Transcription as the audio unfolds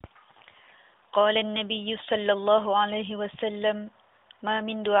قال النبي صلى الله عليه وسلم ما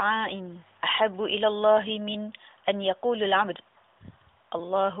من دعاء أحب إلى الله من أن يقول العبد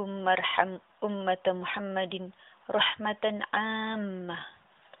اللهم ارحم أمة محمد رحمة عامة.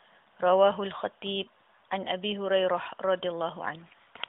 رواه الخطيب عن أبي هريرة رضي الله عنه.